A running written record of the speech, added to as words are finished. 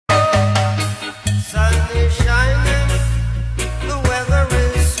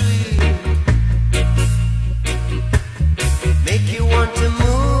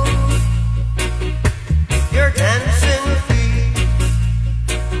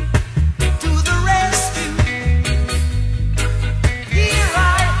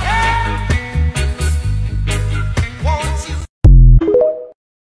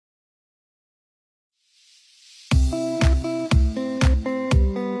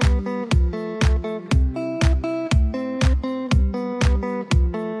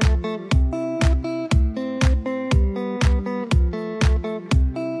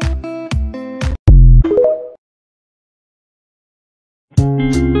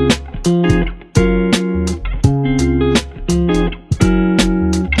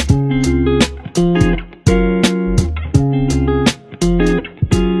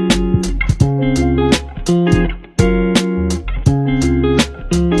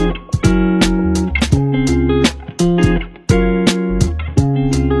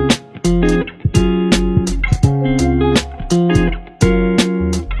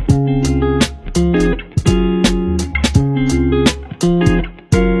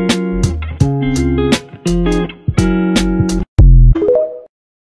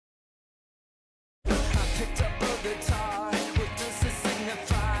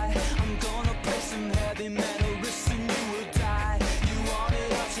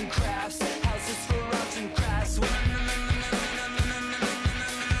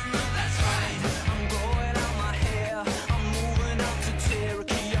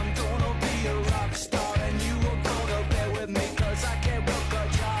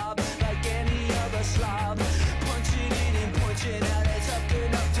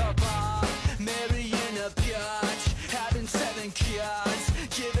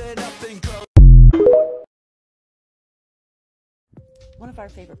our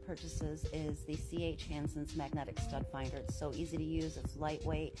favorite purchases is the C.H. Hansen's magnetic stud finder. It's so easy to use, it's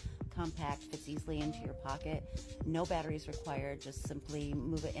lightweight, compact, fits easily into your pocket. No batteries required, just simply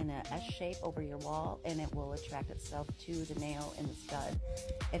move it in a S shape over your wall and it will attract itself to the nail in the stud.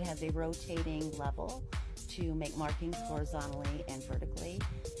 It has a rotating level to make markings horizontally and vertically.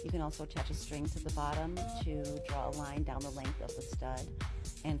 You can also attach a string to the bottom to draw a line down the length of the stud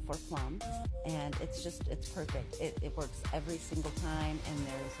and for plumb, and it's perfect. It works every single time and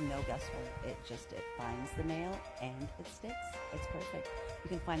there's no guesswork. It finds the nail and it sticks. It's perfect. You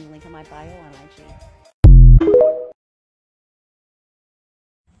can find the link in my bio on IG.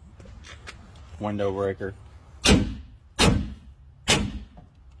 Window breaker.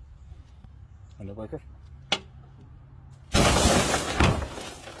 Window breaker.